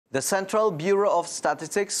The Central Bureau of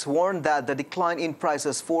Statistics warned that the decline in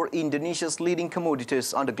prices for Indonesia's leading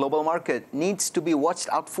commodities on the global market needs to be watched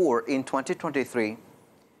out for in 2023.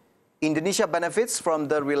 Indonesia benefits from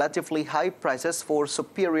the relatively high prices for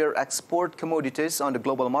superior export commodities on the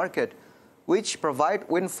global market, which provide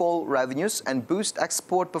windfall revenues and boost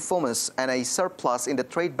export performance and a surplus in the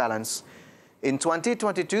trade balance. In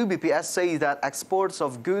 2022, BPS says that exports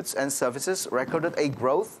of goods and services recorded a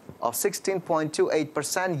growth of 16.28%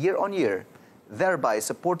 year-on-year, thereby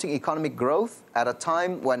supporting economic growth at a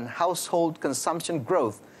time when household consumption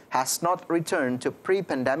growth has not returned to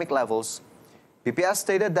pre-pandemic levels. BPS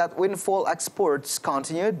stated that windfall exports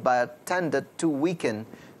continued but tended to weaken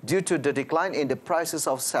due to the decline in the prices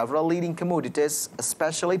of several leading commodities,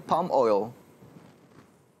 especially palm oil.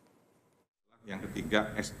 Yang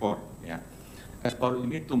ketiga, ekspor. Ya. Ekspor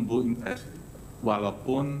ini tumbuh intensif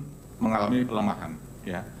walaupun mengalami pelemahan.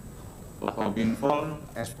 Ya. Bahwa windfall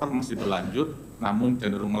ekspor masih berlanjut, namun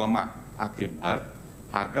cenderung melemah akibat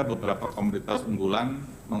harga beberapa komoditas unggulan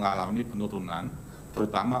mengalami penurunan,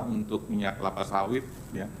 terutama untuk minyak kelapa sawit,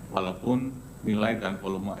 ya, walaupun nilai dan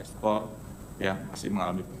volume ekspor ya masih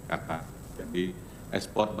mengalami peningkatan. Jadi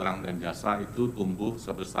ekspor barang dan jasa itu tumbuh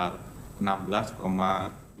sebesar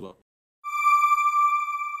 16,3%